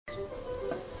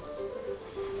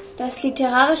Das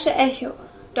literarische Echo,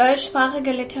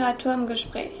 deutschsprachige Literatur im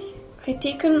Gespräch,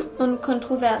 Kritiken und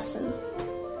Kontroversen.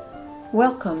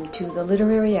 Welcome to the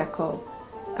Literary Echo,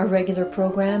 a regular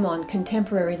program on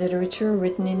contemporary literature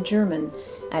written in German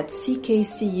at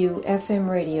CKCU FM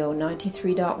Radio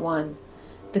 93.1,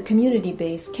 the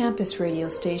community-based campus radio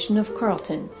station of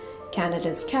Carleton,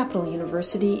 Canada's capital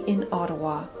university in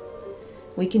Ottawa.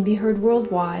 We can be heard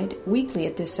worldwide, weekly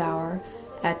at this hour,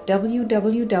 at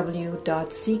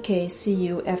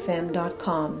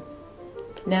www.ckcufm.com.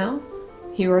 Now,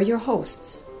 here are your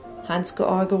hosts,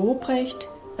 Hans-George Ruprecht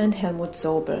and Helmut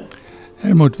Sobel.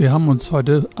 Helmut, wir haben uns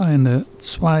heute eine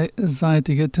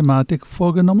zweiseitige Thematik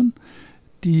vorgenommen,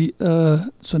 die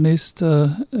zunächst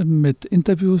mit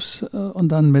Interviews und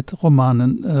dann mit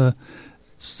Romanen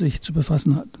sich zu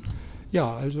befassen hat.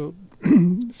 Ja, also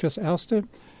fürs Erste,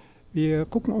 wir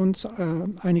gucken uns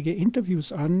einige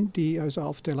Interviews an, die also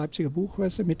auf der Leipziger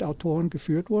Buchmesse mit Autoren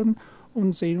geführt wurden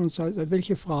und sehen uns, also,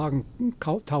 welche Fragen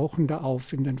tauchen da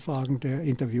auf in den Fragen der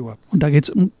Interviewer. Und da geht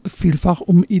es vielfach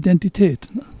um Identität.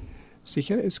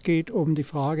 Sicher, es geht um die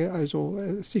Frage, also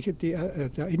sicher,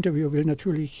 der Interviewer will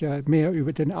natürlich mehr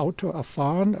über den Autor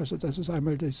erfahren, also das ist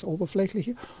einmal das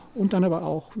Oberflächliche, und dann aber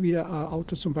auch, wie der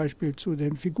Autor zum Beispiel zu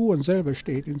den Figuren selber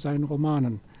steht in seinen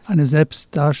Romanen. Eine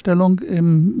Selbstdarstellung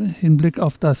im Hinblick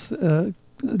auf das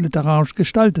literarisch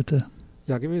Gestaltete.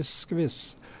 Ja, gewiss.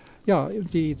 Ja,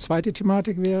 die zweite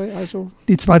Thematik wäre also?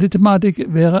 Die zweite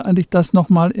Thematik wäre eigentlich, das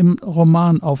nochmal im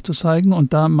Roman aufzuzeigen.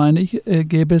 Und da meine ich,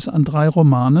 gäbe es an 3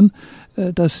 Romanen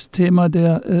das Thema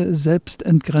der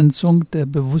Selbstentgrenzung, der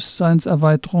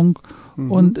Bewusstseinserweiterung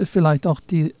und vielleicht auch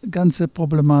die ganze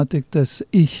Problematik des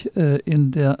Ich in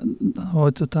der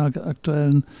heutzutage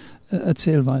aktuellen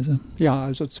Erzählweise. Ja,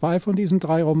 also 2 von diesen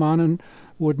 3 Romanen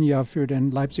wurden ja für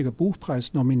den Leipziger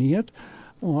Buchpreis nominiert.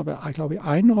 Aber ich glaube,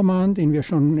 ein Roman, den wir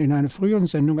schon in einer früheren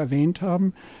Sendung erwähnt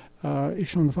haben, ist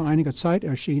schon vor einiger Zeit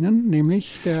erschienen,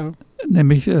 nämlich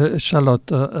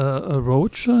Charlotte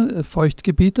Roach,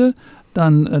 Feuchtgebiete,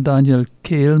 dann Daniel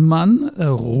Kehlmann,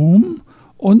 Ruhm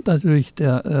und natürlich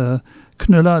der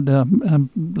Knüller der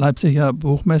Leipziger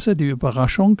Buchmesse, die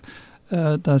Überraschung,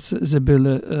 dass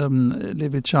Sibylle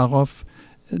Levitscharow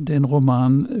den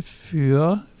Roman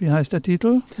für, wie heißt der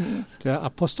Titel? Der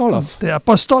Apostolow. Der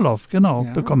Apostolow, genau,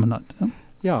 ja, bekommen hat.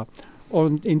 Ja,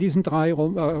 und in diesen 3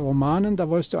 Romanen, da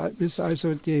bist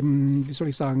also dem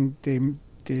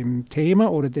Thema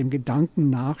oder dem Gedanken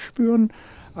nachspüren.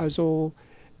 Also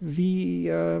wie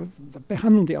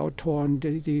behandeln die Autoren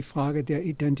die Frage der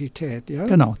Identität? Ja?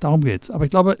 Genau, darum geht es. Aber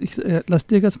ich glaube, ich lasse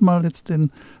dir jetzt mal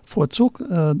den Vorzug,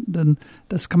 denn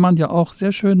das kann man ja auch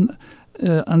sehr schön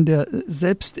an der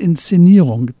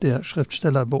Selbstinszenierung der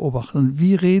Schriftsteller beobachten.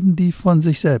 Wie reden die von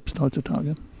sich selbst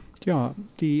heutzutage? Ja,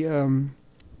 die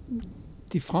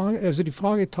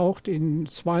Frage taucht in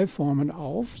 2 Formen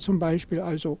auf. Zum Beispiel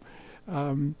also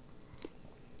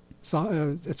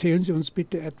erzählen Sie uns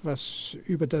bitte etwas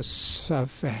über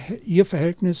Ihr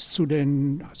Verhältnis zu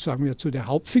der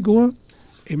Hauptfigur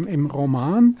im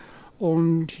Roman.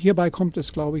 Und hierbei kommt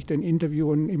es, glaube ich, den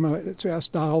Interviewern immer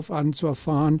zuerst darauf an, zu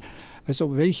erfahren,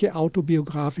 also welche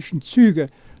autobiografischen Züge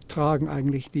tragen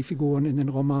eigentlich die Figuren in den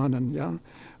Romanen. Ja?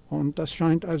 Und das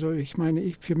scheint also, ich meine,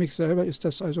 für mich selber ist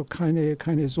das also keine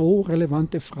so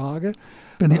relevante Frage.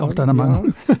 Bin ich auch deiner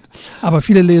Meinung. Ja. Aber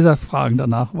viele Leser fragen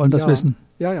danach, wollen das wissen.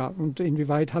 Ja, und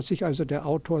inwieweit hat sich also der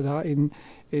Autor da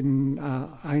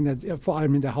vor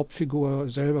allem in der Hauptfigur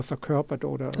selber verkörpert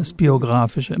oder das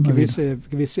Biografische immer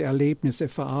gewisse Erlebnisse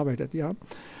verarbeitet, ja.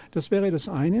 Das wäre das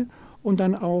eine. Und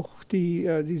dann auch die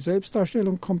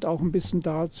Selbstdarstellung kommt auch ein bisschen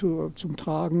dazu zum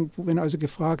Tragen, wenn also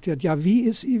gefragt wird, ja, wie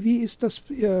ist das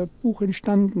Buch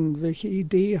entstanden? Welche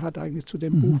Idee hat eigentlich zu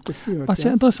dem Buch geführt? Was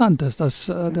ja interessant ist, dass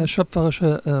der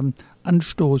schöpferische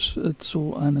Anstoß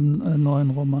zu einem neuen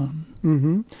Roman.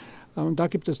 Mhm. Und da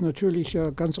gibt es natürlich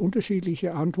ganz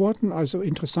unterschiedliche Antworten. Also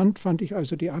interessant fand ich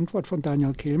also die Antwort von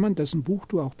Daniel Kehlmann, dessen Buch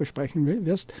du auch besprechen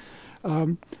wirst.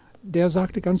 Der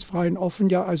sagte ganz frei und offen,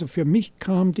 ja, also für mich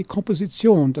kam die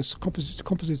Komposition, das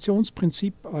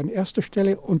Kompositionsprinzip an erster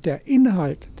Stelle und der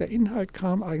Inhalt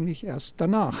kam eigentlich erst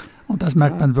danach. Und das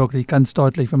merkt man wirklich ganz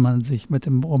deutlich, wenn man sich mit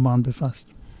dem Roman befasst.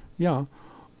 Ja,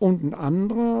 und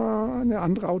eine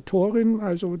andere Autorin,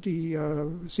 also die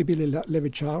Sibylle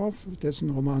Levitscharow, dessen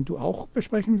Roman du auch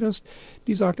besprechen wirst,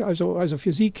 die sagte also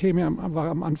für sie war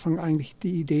am Anfang eigentlich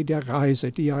die Idee der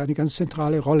Reise, die ja eine ganz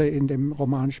zentrale Rolle in dem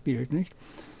Roman spielt, nicht?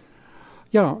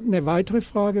 Ja, eine weitere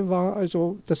Frage war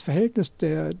also das Verhältnis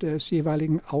des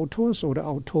jeweiligen Autors oder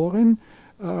Autorin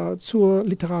zur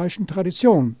literarischen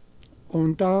Tradition.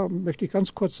 Und da möchte ich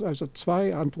ganz kurz also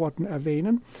 2 Antworten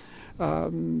erwähnen.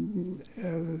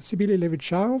 Sibylle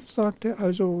Levitscharow sagte,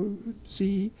 also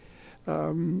sie,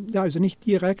 also nicht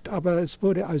direkt, aber es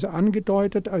wurde also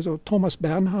angedeutet, also Thomas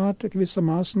Bernhard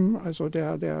gewissermaßen, also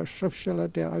der Schriftsteller,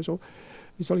 der also,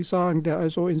 wie soll ich sagen, der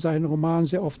also in seinen Romanen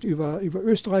sehr oft über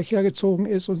Österreich hergezogen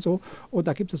ist und so. Und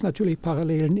da gibt es natürlich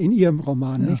Parallelen in ihrem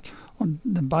Roman, ja. nicht? Und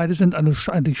beide sind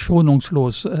eigentlich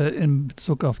schonungslos in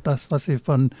Bezug auf das, was sie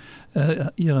von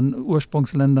ihren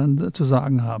Ursprungsländern zu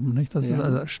sagen haben. Nicht? Das ist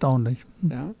also erstaunlich.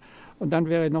 Ja. Und dann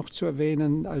wäre noch zu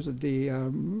erwähnen, also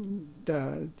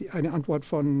eine Antwort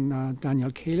von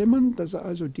Daniel Kehlmann, dass er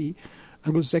also die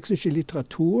anglosächsische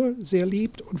Literatur sehr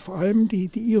liebt und vor allem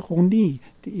die Ironie,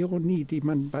 die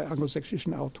man bei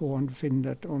anglosächsischen Autoren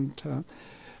findet. Und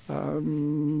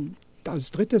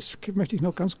als drittes möchte ich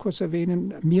noch ganz kurz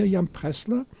erwähnen, Mirjam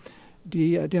Pressler,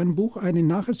 deren Buch eine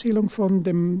Nacherzählung von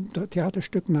dem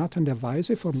Theaterstück Nathan der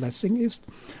Weise von Lessing ist.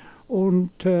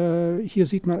 Und hier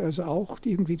sieht man also auch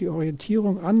irgendwie die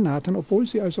Orientierung an Nathan, obwohl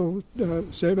sie also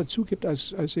selber zugibt,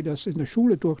 als sie das in der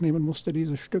Schule durchnehmen musste,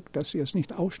 dieses Stück, dass sie es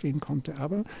nicht ausstehen konnte.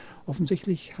 Aber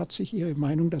offensichtlich hat sich ihre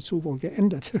Meinung dazu wohl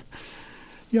geändert.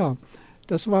 Ja,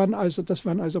 das waren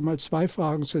also mal 2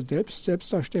 Fragen zur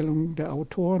Selbstdarstellung der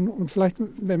Autoren. Und vielleicht,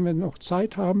 wenn wir noch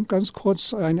Zeit haben, ganz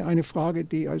kurz eine Frage,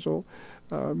 die also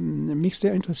mich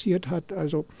sehr interessiert hat,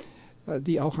 also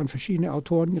die auch an verschiedene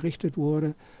Autoren gerichtet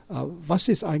wurde. Was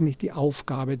ist eigentlich die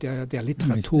Aufgabe der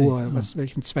Literatur?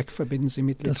 Welchen Zweck verbinden Sie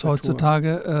mit Literatur? Das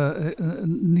heutzutage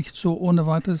nicht so ohne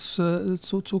weiteres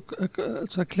zu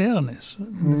erklären ist.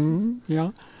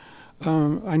 Ja.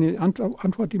 Eine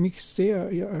Antwort, die mich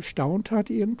sehr erstaunt hat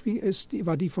irgendwie,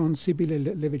 war die von Sibylle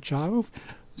Levitscharow.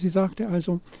 Sie sagte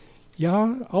also,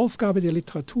 ja, Aufgabe der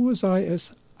Literatur sei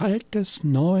es, Altes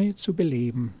neu zu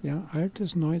beleben. Ja,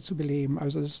 Altes neu zu beleben.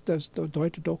 Also das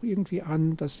deutet doch irgendwie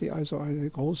an, dass sie also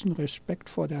einen großen Respekt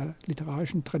vor der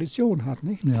literarischen Tradition hat,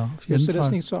 nicht? Ja, auf jeden Müsste Fall.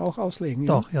 Das nicht so auch auslegen?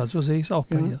 Doch, ja, so sehe ich es auch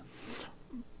bei ihr.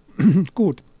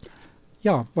 Gut.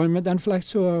 Ja, wollen wir dann vielleicht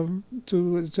zur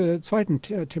zweiten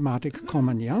Thematik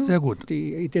kommen, ja? Sehr gut.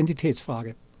 Die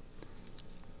Identitätsfrage.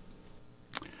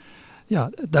 Ja,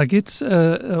 da geht es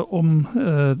um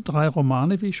 3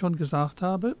 Romane, wie ich schon gesagt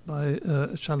habe. Bei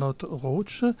Charlotte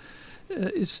Roach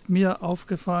ist mir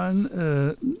aufgefallen,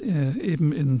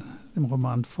 eben in dem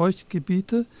Roman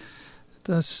Feuchtgebiete,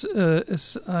 dass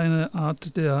es eine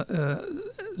Art der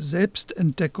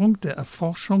Selbstentdeckung, der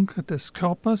Erforschung des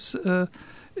Körpers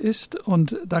ist.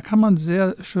 Und da kann man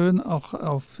sehr schön auch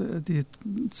auf die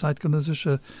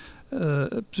zeitgenössische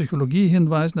Psychologie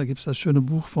hinweisen. Da gibt es das schöne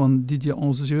Buch von Didier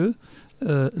Anzieux,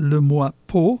 Le Moi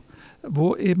Peau,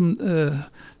 wo eben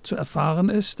zu erfahren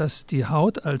ist, dass die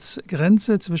Haut als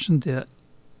Grenze zwischen der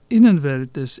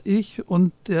Innenwelt des Ich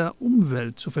und der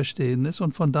Umwelt zu verstehen ist.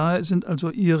 Und von daher sind also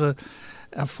ihre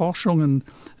Erforschungen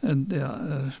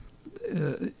der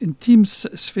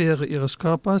Intimsphäre ihres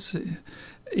Körpers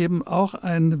eben auch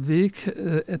ein Weg,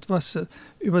 etwas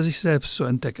über sich selbst zu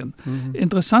entdecken.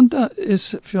 Interessanter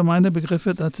ist für meine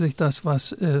Begriffe tatsächlich das,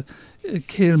 was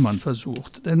Kehlmann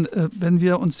versucht. Denn wenn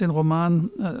wir uns den Roman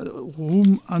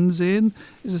Ruhm ansehen,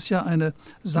 ist es ja eine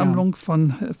Sammlung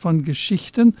von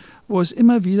Geschichten, wo es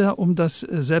immer wieder um das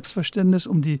Selbstverständnis,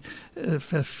 um die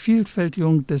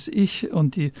Vervielfältigung des Ich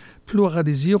und die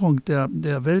Pluralisierung der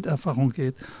Welterfahrung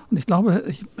geht. Und ich glaube,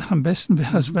 am besten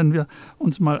wäre es, wenn wir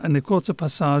uns mal eine kurze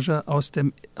Passage aus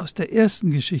der ersten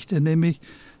Geschichte, nämlich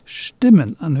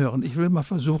Stimmen, anhören. Ich will mal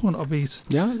versuchen, ob ich es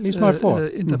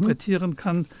interpretieren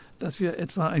kann, dass wir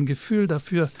etwa ein Gefühl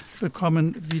dafür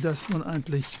bekommen, wie das nun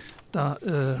eigentlich da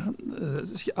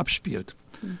sich abspielt.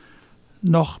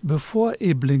 Noch bevor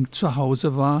Ebling zu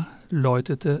Hause war,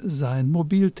 läutete sein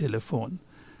Mobiltelefon.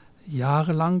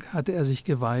 Jahrelang hatte er sich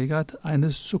geweigert,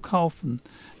 eines zu kaufen,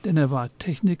 denn er war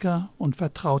Techniker und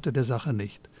vertraute der Sache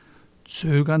nicht.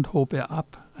 Zögernd hob er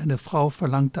ab. Eine Frau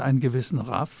verlangte einen gewissen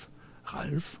Ralf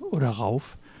oder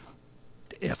Rauf.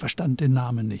 Er verstand den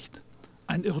Namen nicht.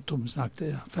 Ein Irrtum, sagte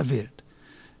er, verwählt.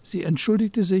 Sie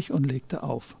entschuldigte sich und legte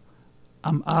auf.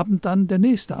 Am Abend dann der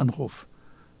nächste Anruf.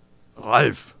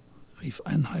 »Ralf«, rief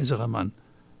ein heiserer Mann.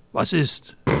 »Was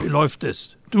ist? Wie läuft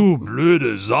es? Du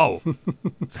blöde Sau!«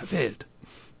 Verwählt.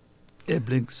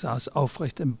 Ebling saß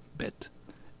aufrecht im Bett.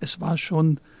 Es war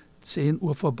schon 10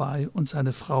 Uhr vorbei und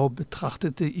seine Frau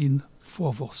betrachtete ihn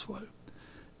vorwurfsvoll.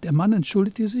 Der Mann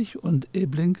entschuldigte sich und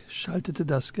Ebling schaltete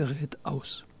das Gerät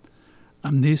aus.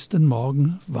 Am nächsten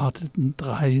Morgen warteten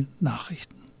 3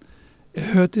 Nachrichten.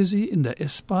 Er hörte sie in der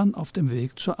S-Bahn auf dem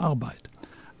Weg zur Arbeit.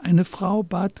 Eine Frau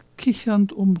bat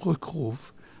kichernd um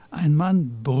Rückruf. Ein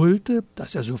Mann brüllte,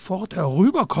 dass er sofort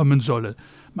herüberkommen solle.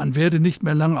 Man werde nicht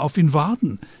mehr lange auf ihn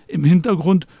warten. Im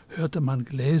Hintergrund hörte man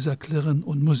Gläser klirren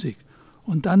und Musik.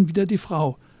 Und dann wieder die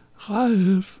Frau.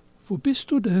 »Ralf, wo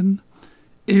bist du denn?«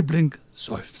 Ebling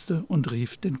seufzte und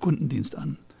rief den Kundendienst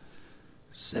an.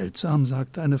 »Seltsam«,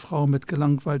 sagte eine Frau mit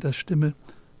gelangweilter Stimme.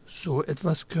 »So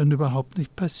etwas könne überhaupt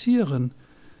nicht passieren.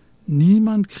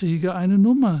 Niemand kriege eine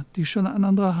Nummer, die schon ein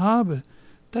anderer habe.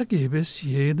 Da gäbe es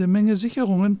jede Menge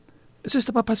Sicherungen. Es ist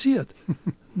aber passiert.«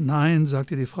 »Nein«,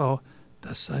 sagte die Frau,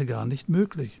 »das sei gar nicht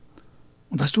möglich.«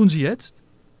 »Und was tun Sie jetzt?«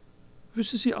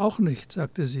 »Wüsste sie auch nicht«,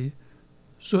 sagte sie.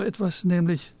 »So etwas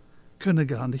nämlich könne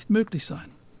gar nicht möglich sein.«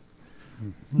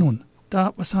 Nun,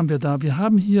 was haben wir da? Wir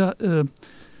haben hier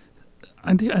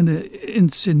eigentlich eine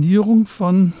Inszenierung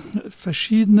von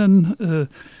verschiedenen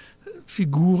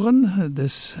Figuren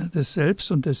des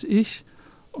Selbst und des Ich.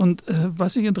 Und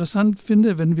was ich interessant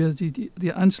finde, wenn wir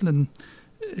die einzelnen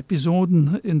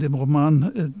Episoden in dem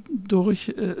Roman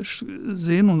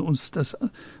durchsehen und uns das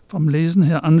vom Lesen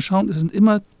her anschauen, es sind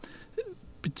immer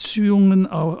Beziehungen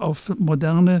auf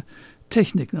moderne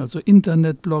Techniken, also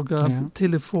Internetblogger,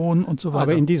 Telefon und so weiter.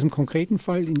 Aber in diesem konkreten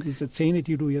Fall, in dieser Szene,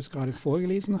 die du jetzt gerade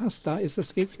vorgelesen hast, da ist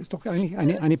doch eigentlich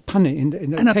eine Panne in der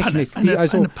Technik,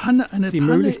 eine Panne die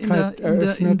Möglichkeit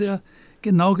in der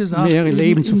genau gesagt, mehrere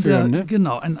Leben zu führen. Ne?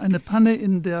 Genau, eine Panne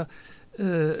in der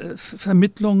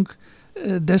Vermittlung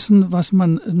dessen, was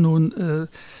man nun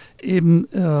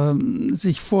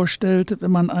sich vorstellt,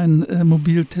 wenn man ein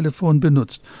Mobiltelefon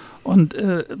benutzt. Und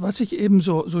was ich eben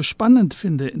so spannend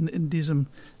finde in dieser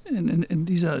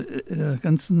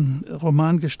ganzen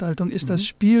Romangestaltung, ist das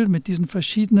Spiel mit diesen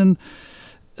verschiedenen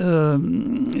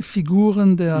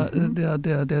Figuren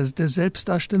der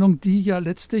Selbstdarstellung, die ja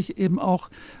letztlich eben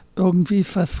auch irgendwie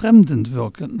verfremdend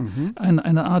wirken.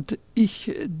 Eine Art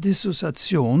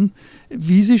Ich-Dissoziation,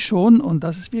 wie sie schon, und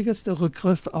das ist jetzt der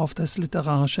Rückgriff auf das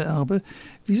literarische Erbe,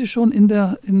 wie sie schon in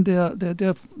der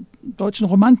deutschen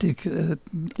Romantik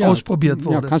ausprobiert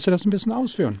wurde. Ja, kannst du das ein bisschen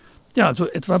ausführen? Ja, also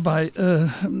etwa bei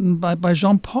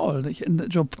Jean-Paul.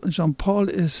 Jean-Paul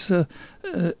ist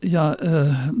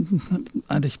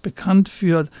eigentlich bekannt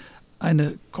für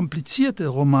eine komplizierte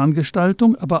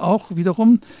Romangestaltung, aber auch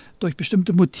wiederum durch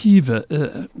bestimmte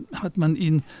Motive hat man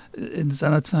ihn in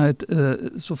seiner Zeit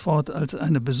sofort als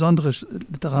eine besondere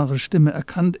literarische Stimme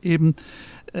erkannt, eben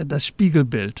das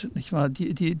Spiegelbild, nicht wahr?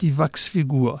 Die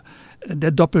Wachsfigur,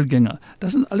 der Doppelgänger.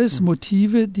 Das sind alles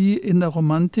Motive, die in der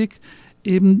Romantik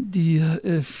eben die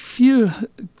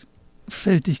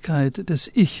Vielfältigkeit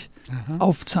des Ich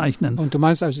aufzeichnen. Und du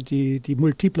meinst also die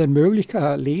multiplen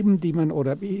Möglichkeiten, Leben, die man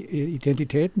oder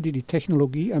Identitäten, die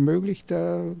Technologie ermöglicht,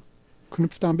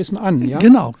 knüpft da ein bisschen an, ja?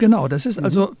 Genau. Das ist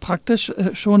also praktisch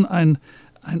schon ein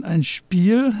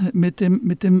Spiel mit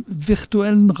dem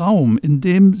virtuellen Raum, in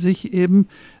dem sich eben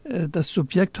das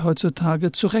Subjekt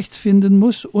heutzutage zurechtfinden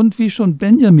muss. Und wie schon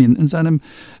Benjamin in seinem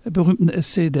berühmten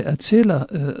Essay Der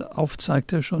Erzähler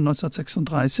aufzeigte, schon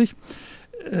 1936,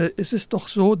 es ist doch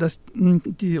so, dass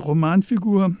die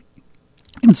Romanfigur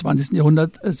im 20.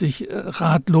 Jahrhundert sich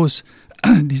ratlos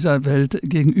dieser Welt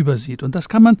gegenüber sieht. Und das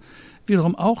kann man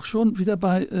wiederum auch schon wieder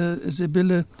bei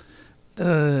Sibylle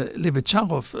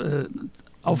Levitscharow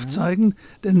aufzeigen,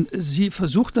 denn sie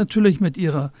versucht natürlich mit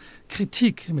ihrer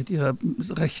Kritik, mit ihrer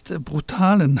recht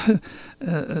brutalen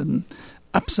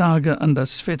Absage an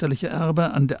das väterliche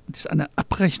Erbe, eine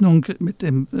Abrechnung mit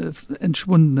dem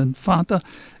entschwundenen Vater,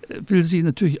 will sie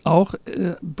natürlich auch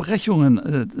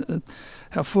Brechungen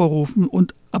hervorrufen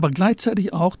und aber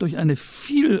gleichzeitig auch durch eine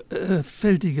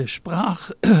vielfältige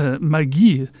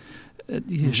Sprachmagie.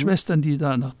 Die Schwestern, die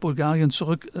da nach Bulgarien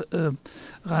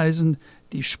zurückreisen,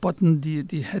 die spotten,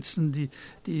 die hetzen,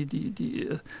 die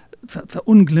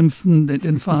verunglimpfen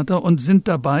den Vater und sind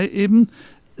dabei eben,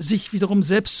 sich wiederum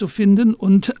selbst zu finden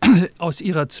und aus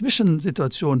ihrer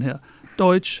Zwischensituation her,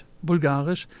 Deutsch,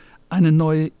 Bulgarisch, eine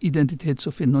neue Identität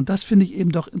zu finden. Und das finde ich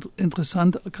eben doch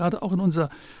interessant, gerade auch in unserer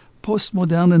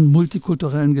postmodernen,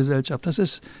 multikulturellen Gesellschaft. Das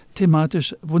ist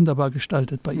thematisch wunderbar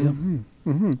gestaltet bei ihr.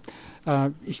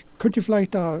 Ich könnte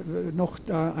vielleicht da noch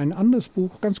ein anderes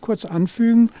Buch ganz kurz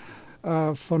anfügen,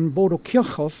 von Bodo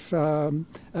Kirchhoff,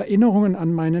 Erinnerungen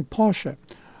an meinen Porsche.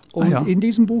 Und in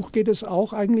diesem Buch geht es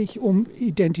auch eigentlich um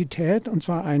Identität, und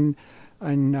zwar ein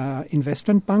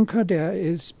Investmentbanker, der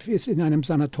ist in einem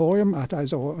Sanatorium, hat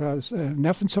also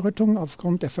Nervenzerrüttung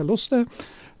aufgrund der Verluste,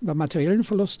 der materiellen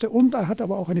Verluste, und er hat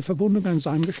aber auch eine Verbindung an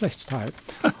seinem Geschlechtsteil.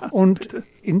 Und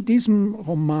in diesem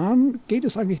Roman geht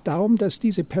es eigentlich darum, dass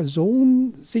diese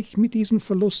Person sich mit diesen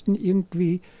Verlusten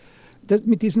irgendwie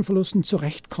mit diesen Verlusten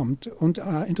zurechtkommt. Und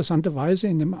interessanterweise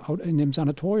in dem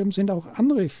Sanatorium sind auch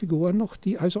andere Figuren noch,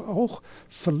 die also auch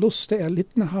Verluste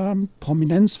erlitten haben,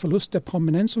 Verlust der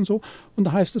Prominenz und so. Und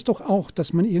da heißt es doch auch,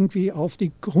 dass man irgendwie auf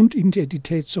die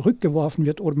Grundidentität zurückgeworfen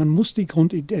wird oder man muss die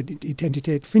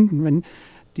Grundidentität finden, wenn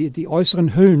die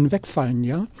äußeren Hüllen wegfallen,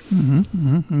 ja?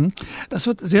 Das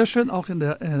wird sehr schön auch in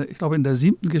der, ich glaube, in der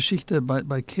 7. Geschichte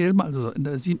bei Kehlmann, also in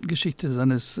der 7. Geschichte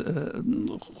seines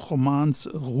Romans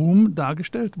Ruhm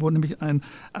dargestellt, wo nämlich ein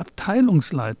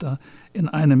Abteilungsleiter in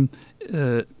einem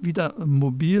wieder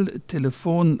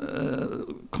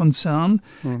Mobiltelefonkonzern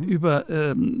über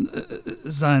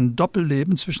sein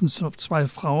Doppelleben zwischen 2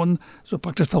 Frauen so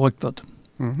praktisch verrückt wird.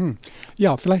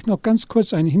 Ja, vielleicht noch ganz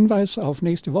kurz ein Hinweis auf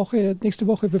nächste Woche. Nächste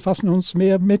Woche befassen wir uns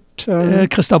mehr mit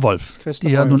Christa Wolf, die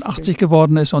ja nun 80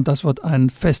 geworden ist und das wird ein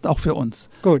Fest auch für uns.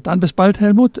 Gut. Dann bis bald,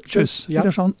 Helmut. Tschüss. Ja.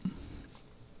 Wiederschauen.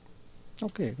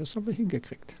 Okay, das haben wir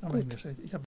hingekriegt. Gut.